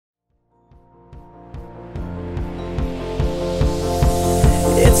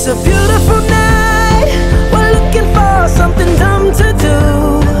It's a beautiful night, we're looking for something dumb to do.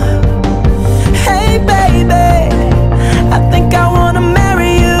 Hey baby, I think I wanna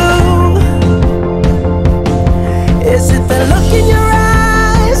marry you. Is it the look in your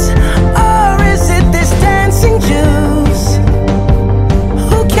eyes, or is it this dancing juice?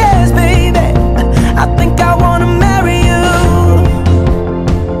 Who cares, baby? I think I wanna marry you.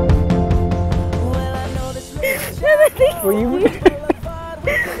 Well, I know this Will you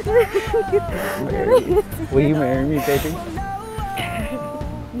will you marry me, baby?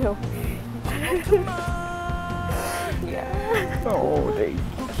 No. Yeah. Oh, dang.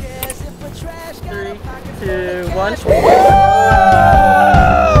 3, 2, 1.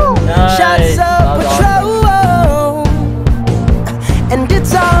 Shots of Patrol, and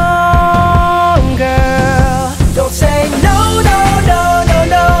it's on, girl. Don't say no, no, no, no,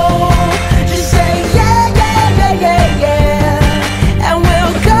 no. Just say yeah, yeah, yeah, yeah, yeah. And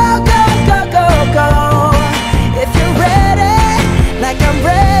we'll go, go, go, go, go. If you're ready, like I'm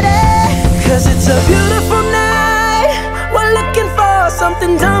ready. 'Cause it's a beautiful night, we're looking for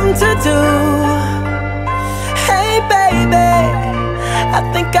something dumb to do. Hey baby, I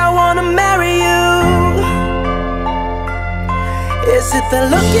think I wanna marry you. Is it the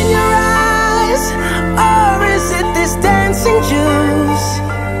look in your eyes, or is it this dancing juice?